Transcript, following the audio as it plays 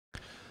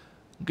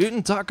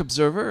Guten Tag,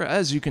 Observer.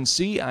 As you can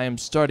see, I am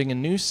starting a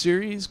new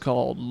series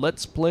called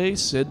Let's Play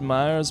Sid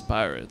Meier's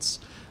Pirates.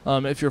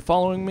 If you're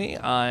following me,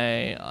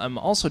 I'm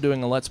also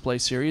doing a Let's Play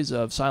series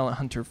of Silent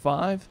Hunter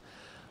 5.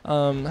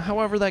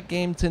 However, that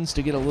game tends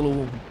to get a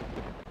little...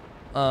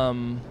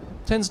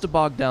 tends to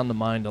bog down the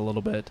mind a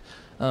little bit,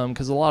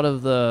 because a lot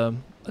of the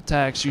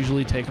attacks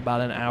usually take about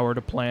an hour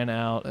to plan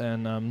out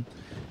and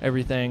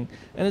everything,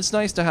 and it's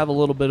nice to have a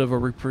little bit of a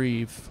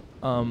reprieve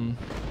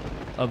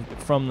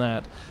from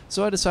that.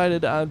 So I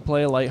decided I'd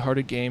play a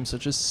lighthearted game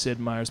such as Sid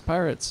Meier's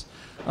Pirates,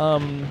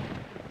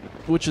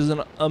 which is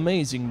an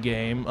amazing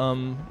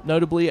game.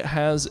 Notably, it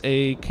has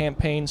a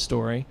campaign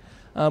story,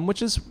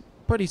 which is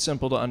pretty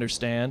simple to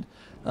understand,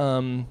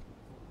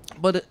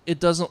 but it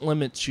doesn't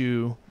limit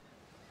you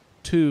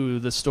to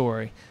the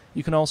story.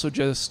 You can also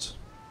just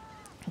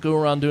go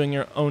around doing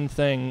your own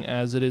thing,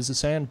 as it is a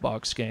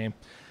sandbox game,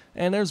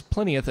 and there's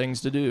plenty of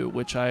things to do,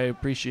 which I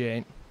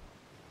appreciate.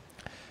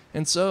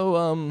 And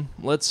so,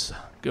 let's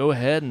go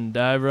ahead and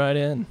dive right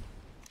in.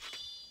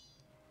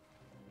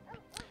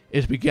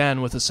 It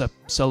began with a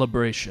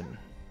celebration.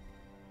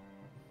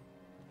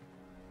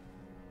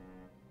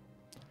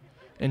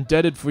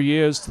 Indebted for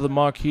years to the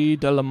Marquis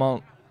de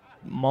la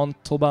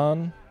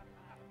Montalban,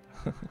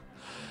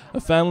 a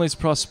family's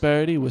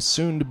prosperity was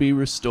soon to be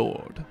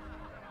restored.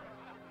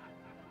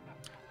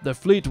 Their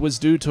fleet was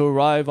due to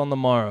arrive on the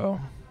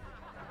morrow,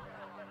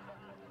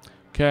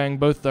 carrying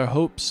both their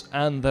hopes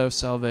and their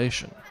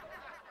salvation.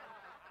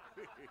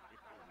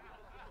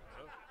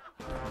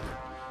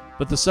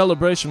 But the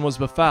celebration was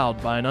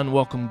befouled by an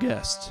unwelcome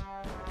guest.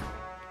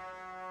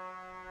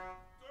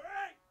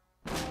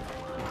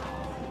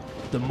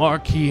 The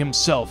Marquis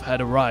himself had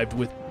arrived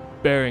with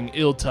bearing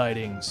ill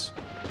tidings.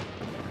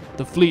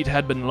 The fleet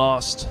had been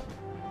lost,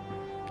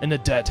 and a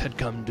debt had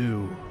come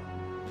due.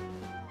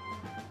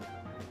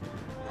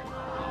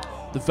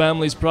 The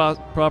family's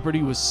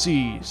property was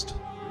seized,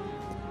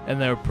 and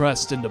they were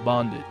pressed into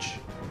bondage.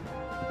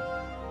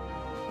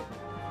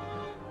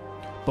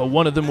 But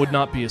one of them would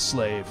not be a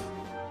slave.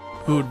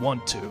 Who would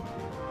want to?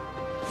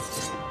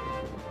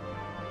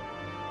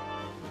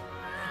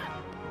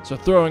 So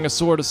throwing a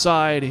sword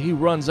aside, he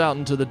runs out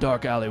into the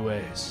dark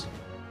alleyways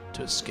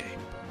to escape.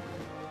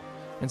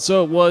 And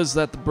so it was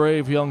that the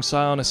brave young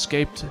scion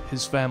escaped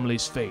his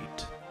family's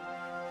fate,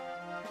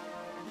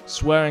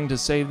 swearing to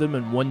save them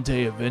and one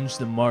day avenge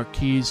the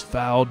Marquis's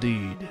foul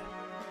deed.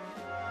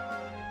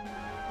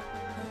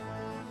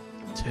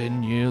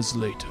 10 years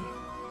later.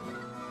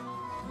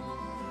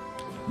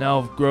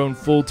 Now grown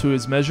full to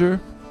his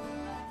measure,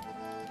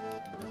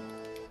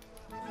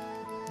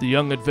 the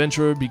young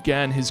adventurer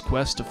began his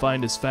quest to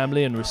find his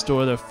family and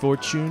restore their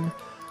fortune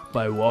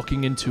by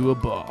walking into a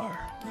bar,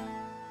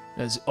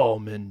 as all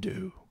men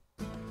do.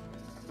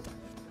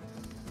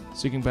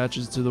 Seeking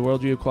patches to the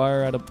world you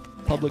acquire at a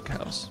public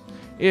house.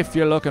 If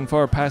you're looking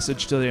for a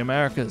passage to the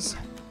Americas,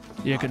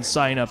 you can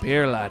sign up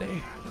here,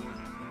 laddie.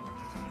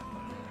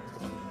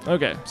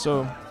 Okay,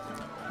 so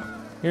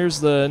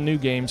here's the new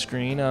game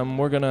screen.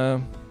 We're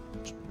gonna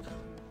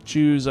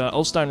choose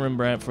Ulstein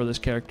Rembrandt for this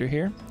character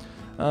here.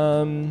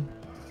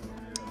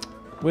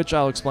 Which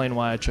I'll explain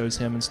why I chose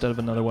him instead of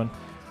another one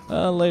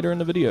later in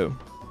the video.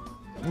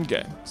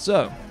 Okay,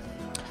 so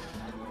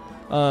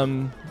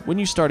when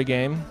you start a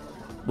game,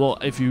 well,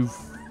 if you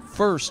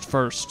first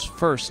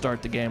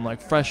start the game,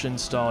 like fresh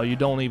install, you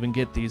don't even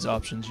get these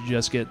options. You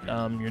just get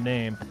your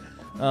name.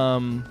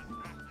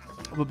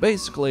 But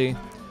basically,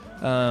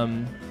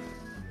 the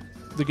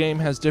game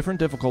has different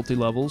difficulty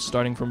levels,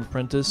 starting from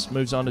Apprentice,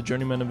 moves on to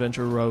Journeyman,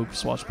 Adventurer, Rogue,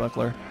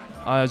 Swashbuckler,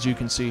 as you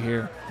can see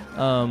here.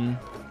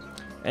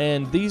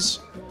 And these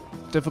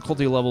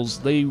difficulty levels,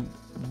 they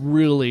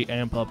really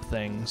amp up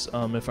things,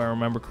 if I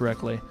remember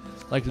correctly.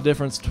 Like, the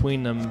difference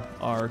between them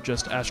are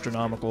just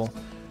astronomical.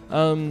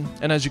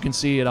 And as you can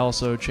see, it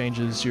also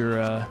changes your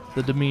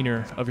the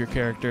demeanor of your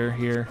character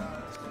here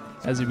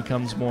as he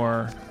becomes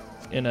more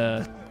in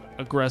a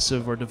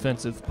aggressive or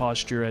defensive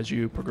posture as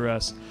you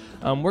progress.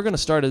 We're going to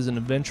start as an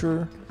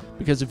adventurer,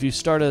 because if you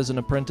start as an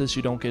apprentice,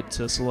 you don't get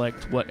to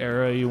select what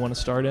era you want to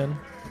start in.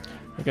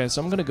 Okay,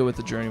 so I'm going to go with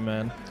the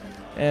Journeyman.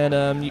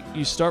 And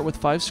you start with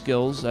 5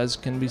 skills, as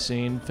can be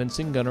seen: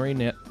 fencing, gunnery,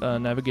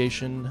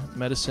 navigation,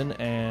 medicine,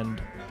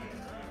 and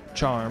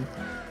charm.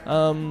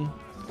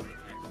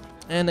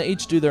 And they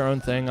each do their own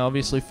thing.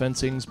 Obviously,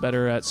 fencing's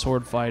better at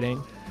sword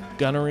fighting.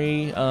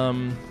 Gunnery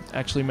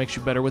actually makes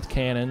you better with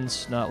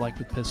cannons, not like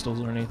with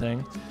pistols or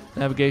anything.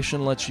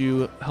 Navigation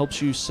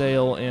helps you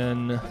sail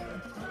in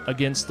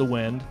against the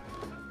wind,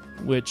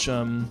 which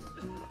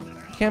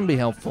can be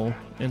helpful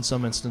in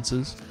some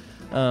instances.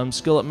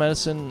 Skill at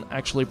medicine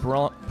actually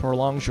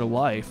prolongs your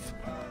life,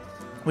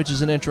 which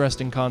is an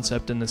interesting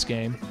concept in this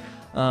game.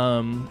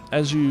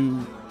 As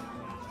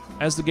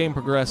the game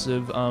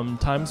progresses,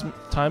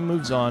 time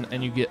moves on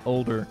and you get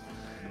older.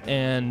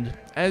 And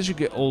as you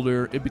get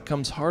older, it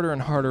becomes harder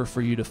and harder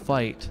for you to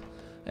fight.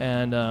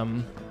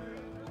 And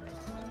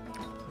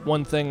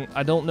one thing,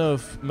 I don't know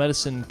if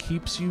medicine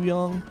keeps you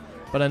young,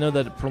 but I know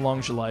that it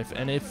prolongs your life.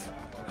 And if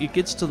it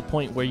gets to the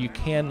point where you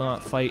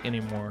cannot fight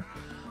anymore,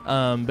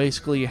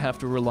 Basically, you have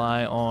to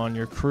rely on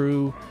your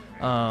crew,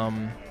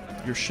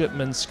 your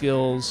shipman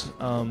skills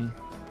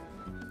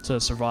to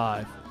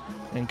survive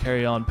and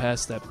carry on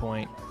past that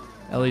point,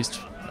 at least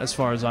as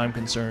far as I'm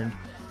concerned.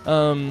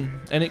 And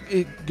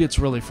it gets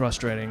really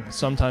frustrating.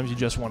 Sometimes you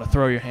just want to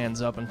throw your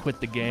hands up and quit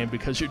the game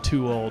because you're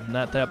too old, and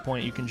at that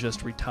point you can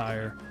just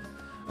retire.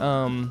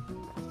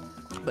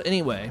 But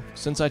anyway,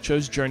 since I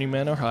chose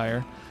Journeyman or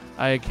higher,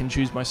 I can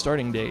choose my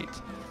starting date,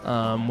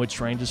 which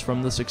ranges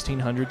from the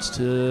 1600s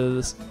to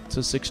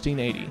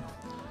 1680.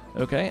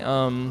 Okay,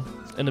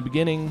 in the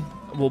beginning,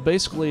 well,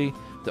 basically,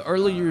 the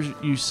earlier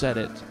you set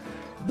it,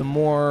 the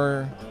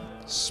more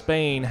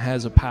Spain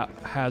has a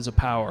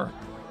power,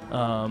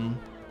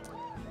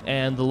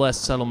 and the less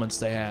settlements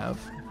they have.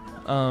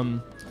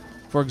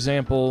 For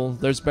example,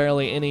 there's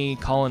barely any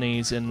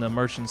colonies in the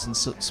merchants and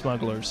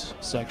smugglers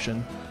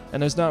section,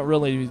 and there's not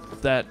really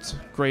that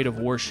great of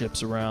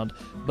warships around,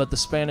 but the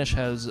Spanish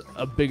has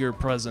a bigger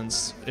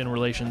presence in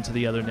relation to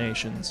the other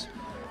nations.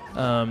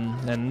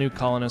 And new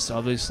colonists,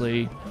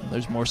 obviously,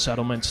 there's more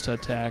settlements to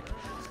attack.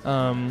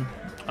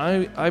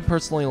 I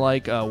personally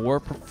like War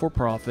for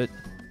Profit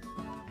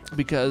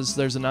because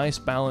there's a nice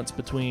balance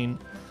between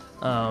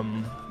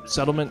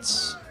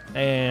settlements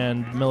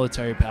and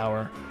military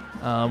power,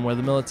 where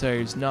the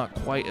military is not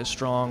quite as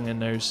strong,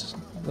 and there's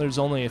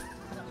a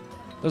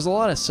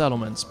lot of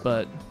settlements,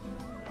 but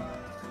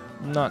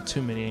not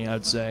too many,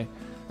 I'd say.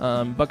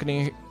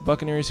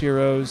 Buccaneers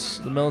heroes,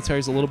 the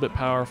military's a little bit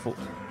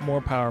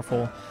more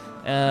powerful,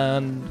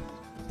 and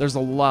there's a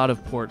lot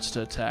of ports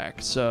to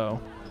attack, so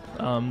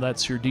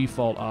that's your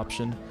default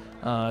option.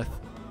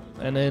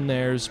 And then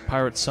there's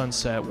Pirate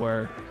Sunset,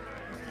 where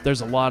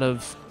there's a lot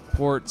of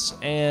ports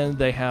and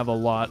they have a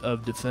lot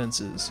of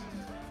defenses.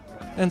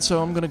 And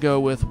so I'm going to go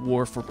with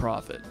War for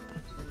Profit.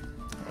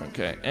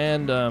 Okay,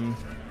 and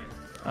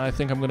I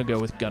think I'm going to go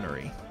with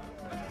Gunnery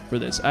for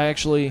this. I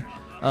actually,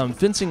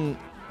 fencing,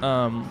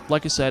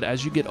 like I said,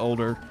 as you get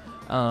older,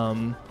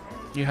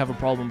 you have a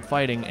problem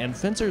fighting, and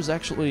fencing's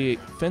actually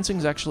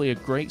a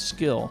great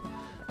skill,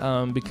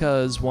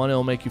 because one,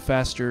 it'll make you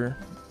faster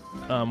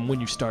when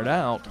you start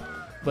out,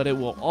 but it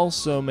will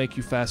also make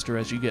you faster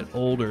as you get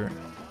older,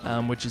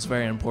 which is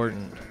very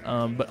important.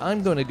 But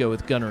I'm going to go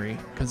with Gunnery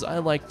because I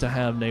like to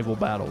have naval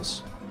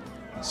battles.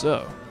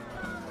 So,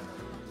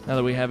 now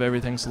that we have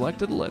everything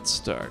selected, let's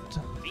start.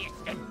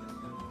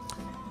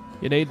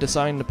 You need to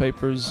sign the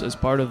papers as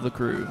part of the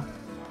crew.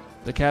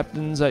 The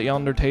captains at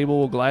yonder table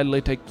will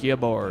gladly take you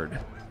aboard.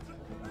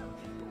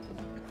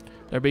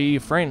 There be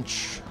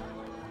French,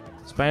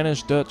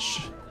 Spanish,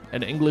 Dutch,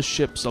 and English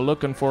ships are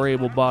looking for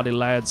able-bodied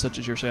lads such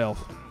as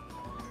yourself.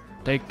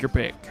 Take your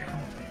pick.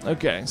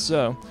 Okay,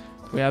 so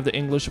we have the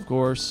English, of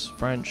course,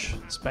 French,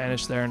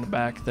 Spanish there in the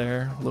back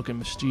there, looking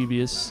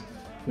mischievous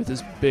with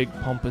his big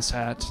pompous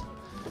hat.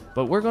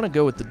 But we're going to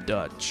go with the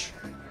Dutch.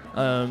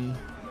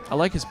 I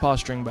like his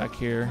posturing back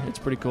here. It's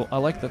pretty cool. I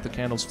like that the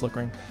candle's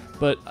flickering.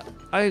 But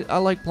I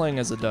like playing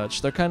as the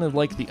Dutch. They're kind of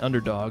like the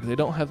underdog. They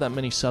don't have that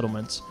many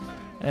settlements.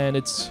 And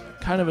it's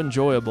kind of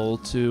enjoyable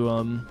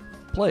to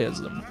play as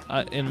them,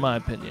 in my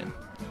opinion.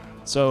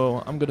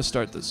 So I'm going to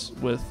start this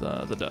with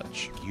the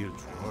Dutch.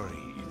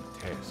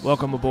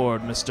 Welcome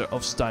aboard, Mr.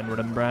 Ofstein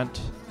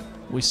Rembrandt.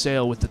 We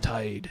sail with the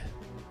tide.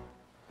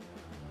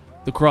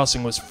 The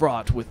crossing was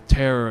fraught with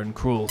terror and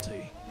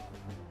cruelty.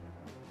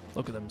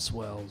 Look at them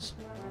swells.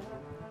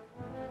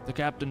 The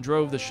captain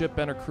drove the ship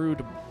and her crew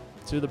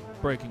to the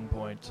breaking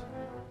point,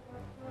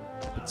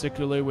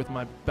 particularly with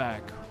my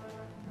back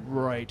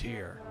right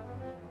here.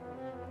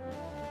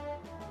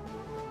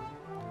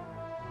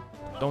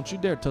 Don't you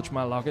dare touch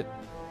my locket.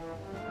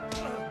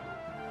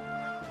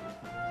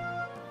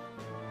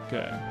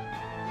 Okay.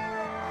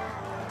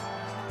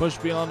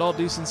 Pushed beyond all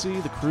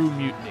decency, the crew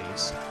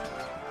mutinies.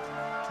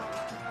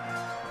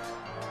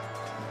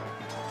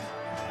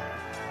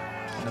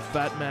 And the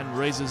fat man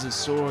raises his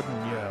sword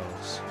and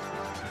yells.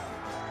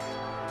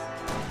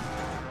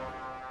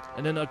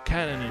 And then a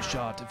cannon is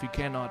shot if you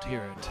cannot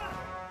hear it,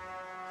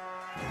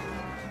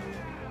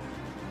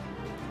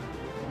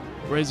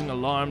 raising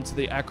alarm to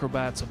the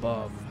acrobats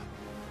above,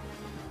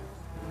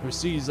 who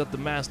sees that the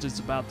mast is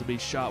about to be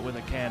shot with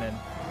a cannon,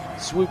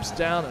 swoops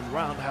down and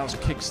roundhouse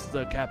kicks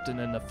the captain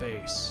in the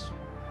face,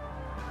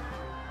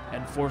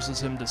 and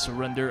forces him to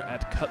surrender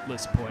at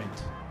cutlass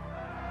point.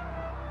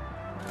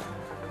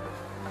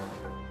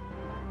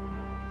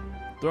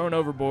 Thrown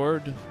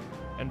overboard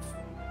and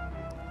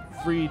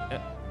free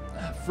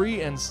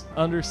and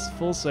under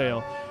full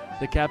sail,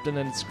 the captain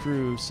and his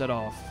crew set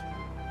off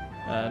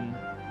and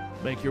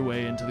make your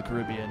way into the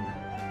Caribbean.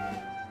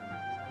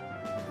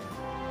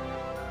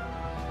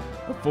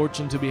 A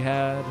fortune to be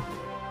had,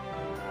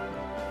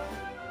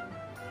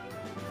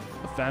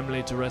 a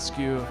family to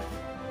rescue,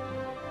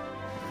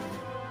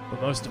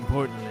 but most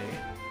importantly,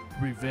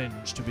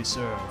 revenge to be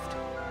served.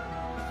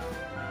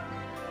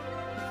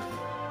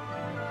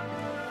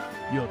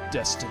 Your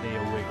destiny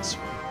awaits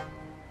you.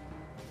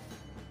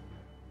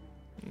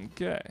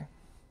 Okay.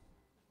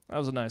 That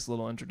was a nice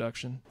little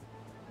introduction.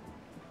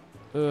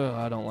 Ugh,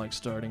 I don't like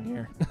starting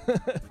here.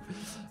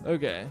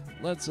 Okay,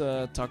 let's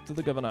talk to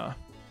the governor.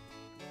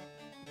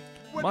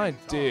 My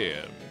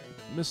dear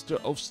Mr.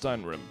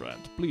 Ulfstein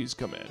Rembrandt, please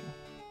come in.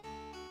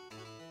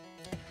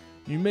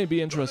 You may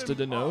be interested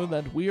to know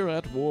that we are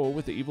at war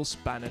with the evil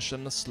Spanish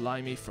and the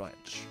slimy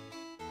French.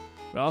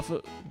 I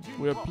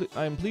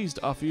am pleased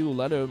to offer you a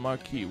letter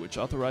marquis which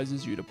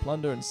authorizes you to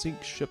plunder and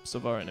sink ships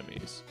of our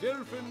enemies.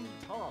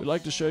 We'd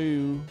like to show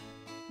you...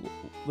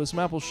 This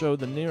map will show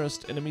the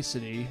nearest enemy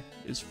city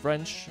is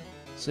French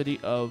city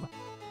of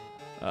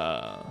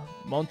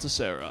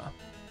Montserrat,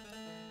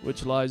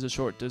 which lies a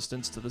short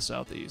distance to the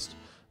southeast.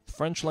 The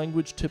French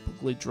language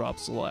typically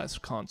drops the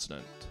last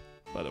consonant,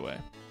 by the way.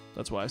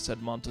 That's why I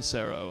said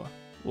Montserrat.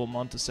 Well,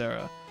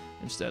 Montserrat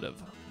instead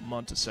of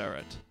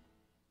Montserrat.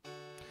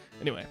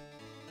 Anyway.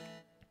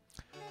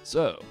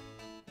 So,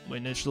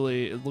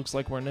 it looks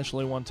like we're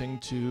initially wanting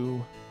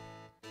to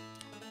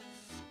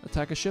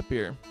attack a ship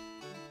here.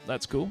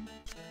 That's cool.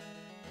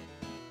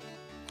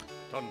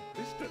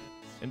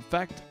 In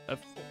fact, a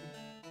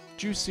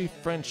juicy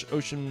French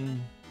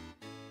ocean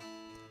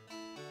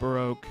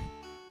baroque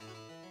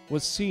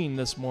was seen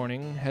this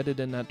morning headed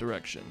in that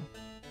direction.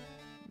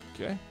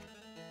 Okay.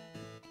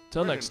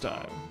 Till next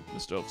time,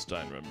 Mr.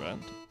 Ulfstein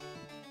Rembrandt.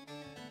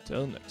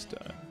 Till next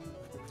time.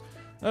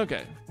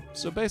 Okay,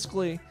 so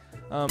basically,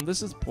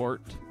 this is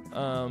port.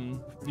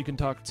 You can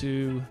talk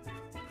to,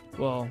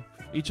 well,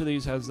 each of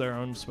these has their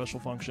own special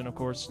function, of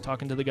course.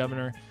 Talking to the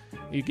governor,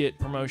 you get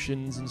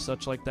promotions and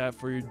such like that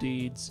for your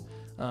deeds.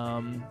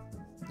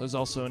 There's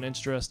also an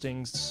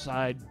interesting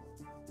side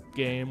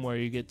game where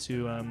you get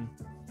to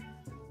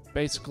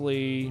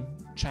basically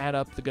chat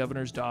up the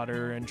governor's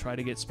daughter and try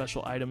to get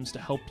special items to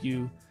help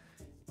you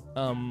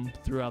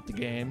throughout the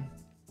game.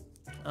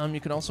 You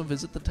can also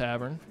visit the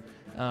tavern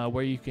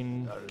where you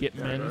can get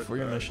men for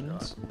your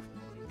missions.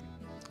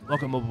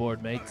 Welcome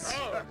aboard, mates.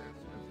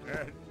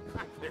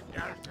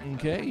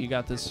 Okay, you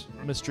got this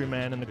mystery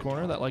man in the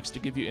corner that likes to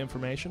give you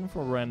information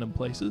from random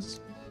places.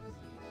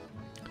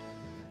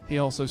 He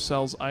also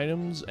sells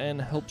items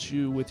and helps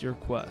you with your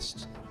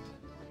quest.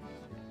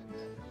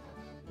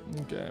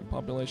 Okay,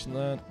 population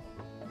that.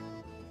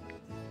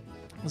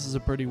 This is a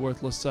pretty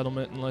worthless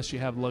settlement unless you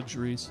have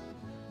luxuries.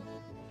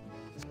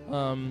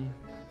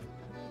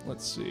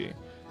 Let's see.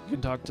 You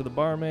can talk to the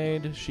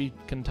barmaid. She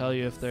can tell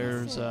you if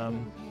there's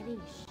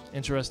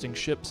interesting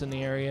ships in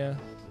the area.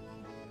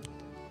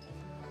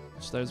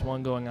 So there's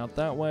one going out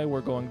that way.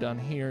 We're going down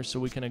here, so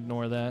we can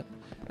ignore that.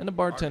 And the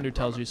bartender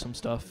tells you some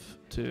stuff,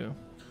 too.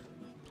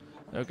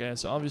 Okay,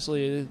 so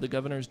obviously the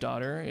governor's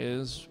daughter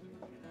is,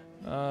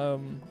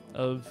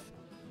 of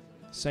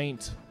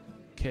Saint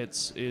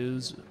Kitts,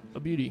 is a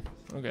beauty.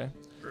 Okay.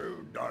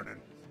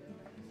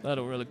 I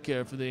don't really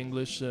care for the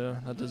English, so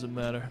that doesn't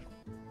matter.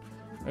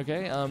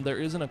 Okay, there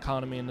is an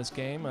economy in this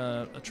game,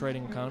 a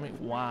trading economy.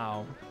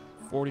 Wow.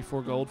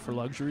 44 gold for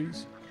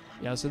luxuries.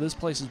 Yeah, so this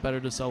place is better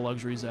to sell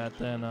luxuries at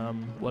than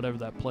whatever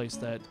that place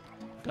that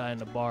guy in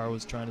the bar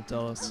was trying to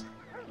tell us.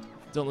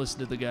 Don't listen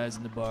to the guys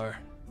in the bar.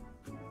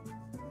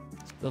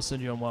 They'll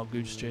send you on wild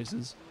goose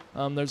chases.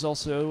 There's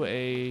also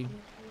a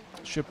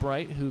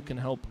shipwright who can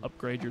help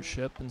upgrade your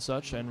ship and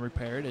such and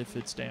repair it if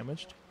it's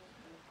damaged.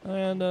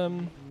 And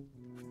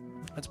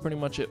that's pretty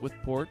much it with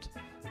port.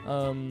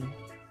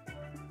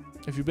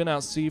 If you've been out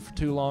at sea for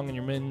too long and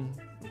your men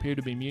appear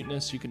to be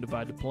mutinous, you can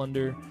divide the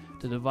plunder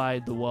to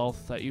divide the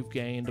wealth that you've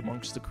gained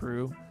amongst the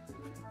crew.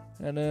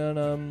 And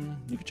then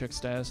you can check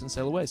status and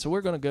sail away. So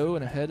we're going to go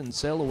ahead and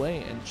sail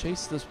away and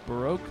chase this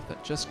baroque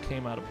that just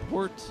came out of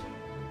port.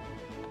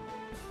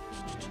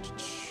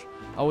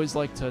 I always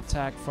like to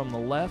attack from the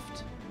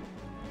left,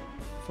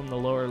 from the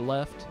lower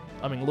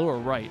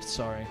right,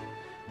 sorry.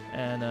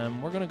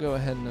 And we're going to go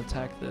ahead and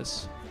attack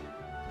this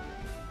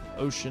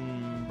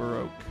ocean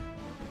baroque,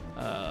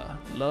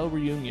 La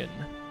Reunion.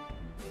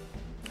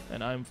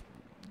 And I'm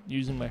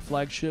using my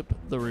flagship,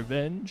 the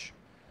Revenge,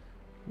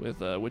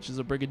 with which is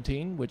a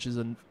brigantine, which is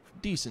a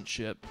decent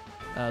ship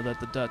that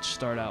the Dutch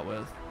start out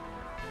with.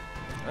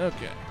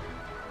 Okay.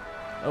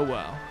 Oh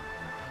wow.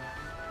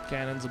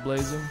 Cannons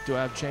ablazing. Do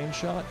I have chain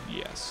shot?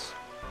 Yes.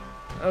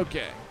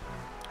 Okay.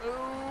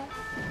 Oh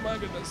my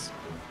goodness.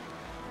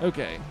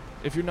 Okay.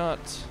 If you're not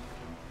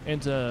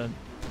into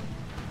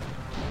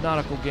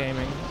nautical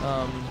gaming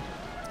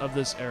of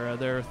this era,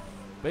 there are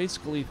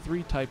basically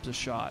 3 types of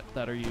shot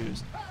that are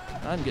used.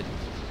 I'm getting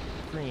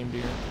creamed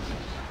here.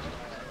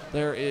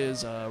 There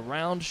is a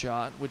round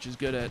shot, which is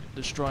good at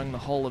destroying the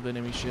hull of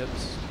enemy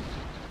ships.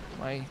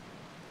 My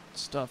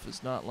stuff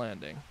is not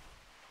landing.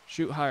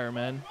 Shoot higher,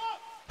 men.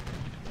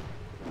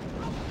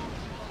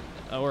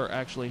 Or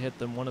actually hit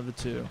them, one of the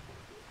two.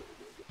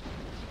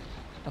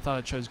 I thought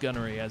I chose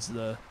gunnery as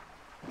the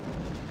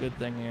good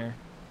thing here.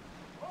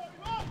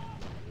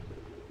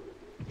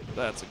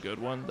 That's a good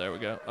one. There we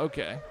go.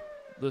 Okay.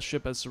 The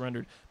ship has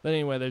surrendered. But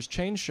anyway, there's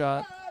chain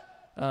shot,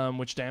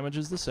 which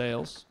damages the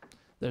sails.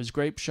 There's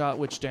grape shot,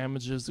 which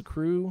damages the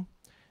crew.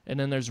 And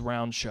then there's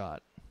round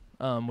shot,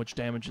 which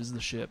damages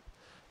the ship.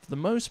 For the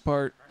most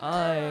part,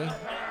 I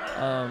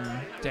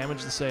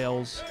damage the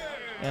sails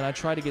and I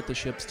try to get the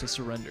ships to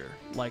surrender,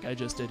 like I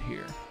just did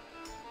here.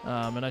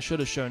 And I should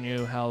have shown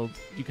you how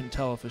you can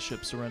tell if a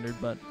ship surrendered,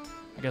 but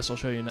I guess I'll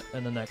show you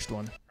in the next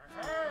one.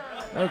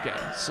 Okay,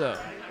 so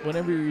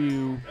whenever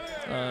you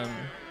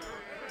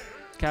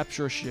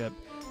capture a ship,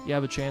 you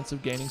have a chance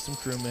of gaining some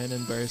crewmen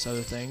and various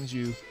other things.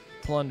 You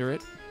plunder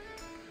it.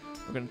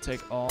 We're going to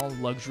take all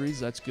luxuries,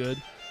 that's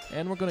good.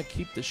 And we're going to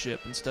keep the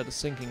ship instead of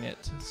sinking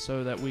it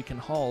so that we can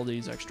haul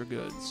these extra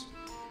goods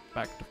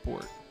back to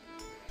port.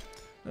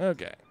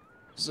 Okay,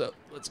 so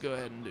let's go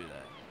ahead and do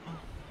that.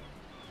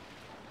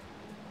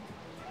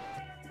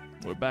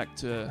 We're back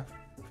to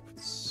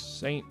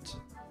Saint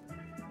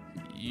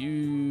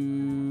Eustatus?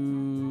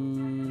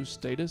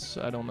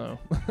 I don't know.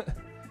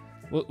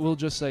 we'll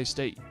just say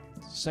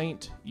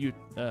Saint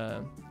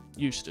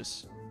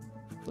Eustace.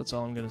 That's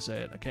all I'm going to say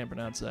it. I can't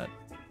pronounce that.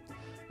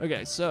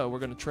 Okay, so we're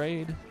going to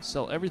trade,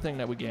 sell everything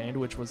that we gained,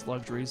 which was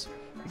luxuries,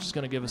 which is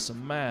going to give us a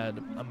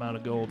mad amount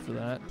of gold for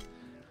that.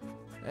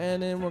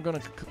 And then we're going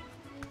to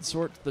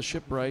consort the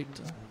shipwright,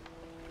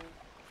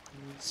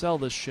 sell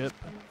this ship,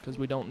 because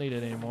we don't need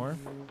it anymore.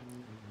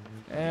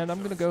 And I'm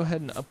going to go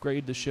ahead and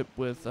upgrade the ship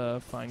with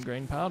fine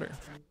grain powder.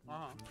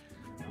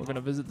 We're going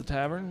to visit the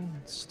tavern,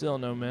 still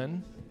no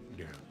men.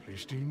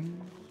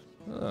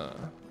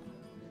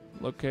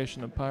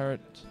 Location of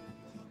pirate,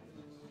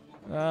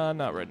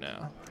 not right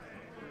now.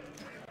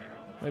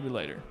 Maybe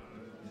later.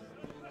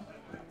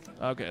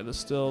 Okay, this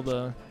is still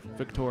the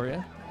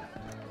Victoria.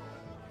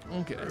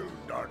 Okay.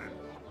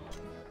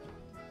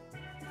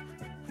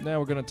 Now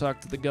we're going to talk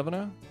to the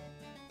governor,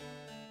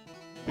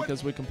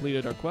 because we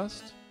completed our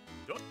quest.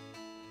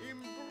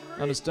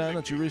 Understand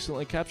that you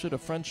recently captured a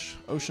French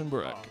ocean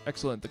barrack.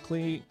 Excellent.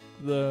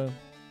 The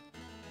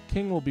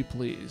king will be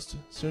pleased.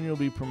 Soon you'll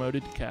be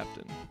promoted to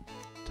captain.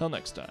 Till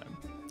next time.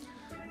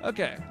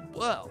 Okay,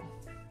 well,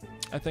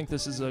 I think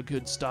this is a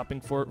good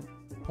stopping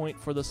point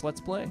for this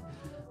Let's Play.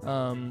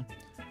 In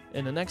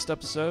the next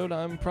episode,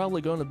 I'm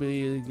probably going to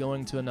be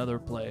going to another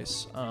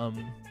place.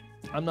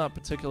 I'm not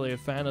particularly a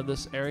fan of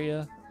this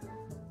area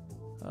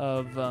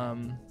of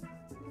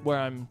where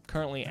I'm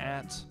currently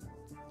at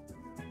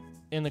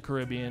in the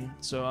Caribbean,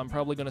 so I'm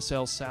probably going to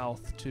sail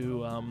south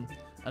to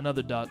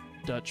another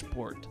Dutch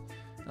port.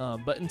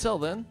 But until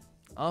then,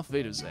 auf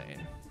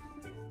Wiedersehen.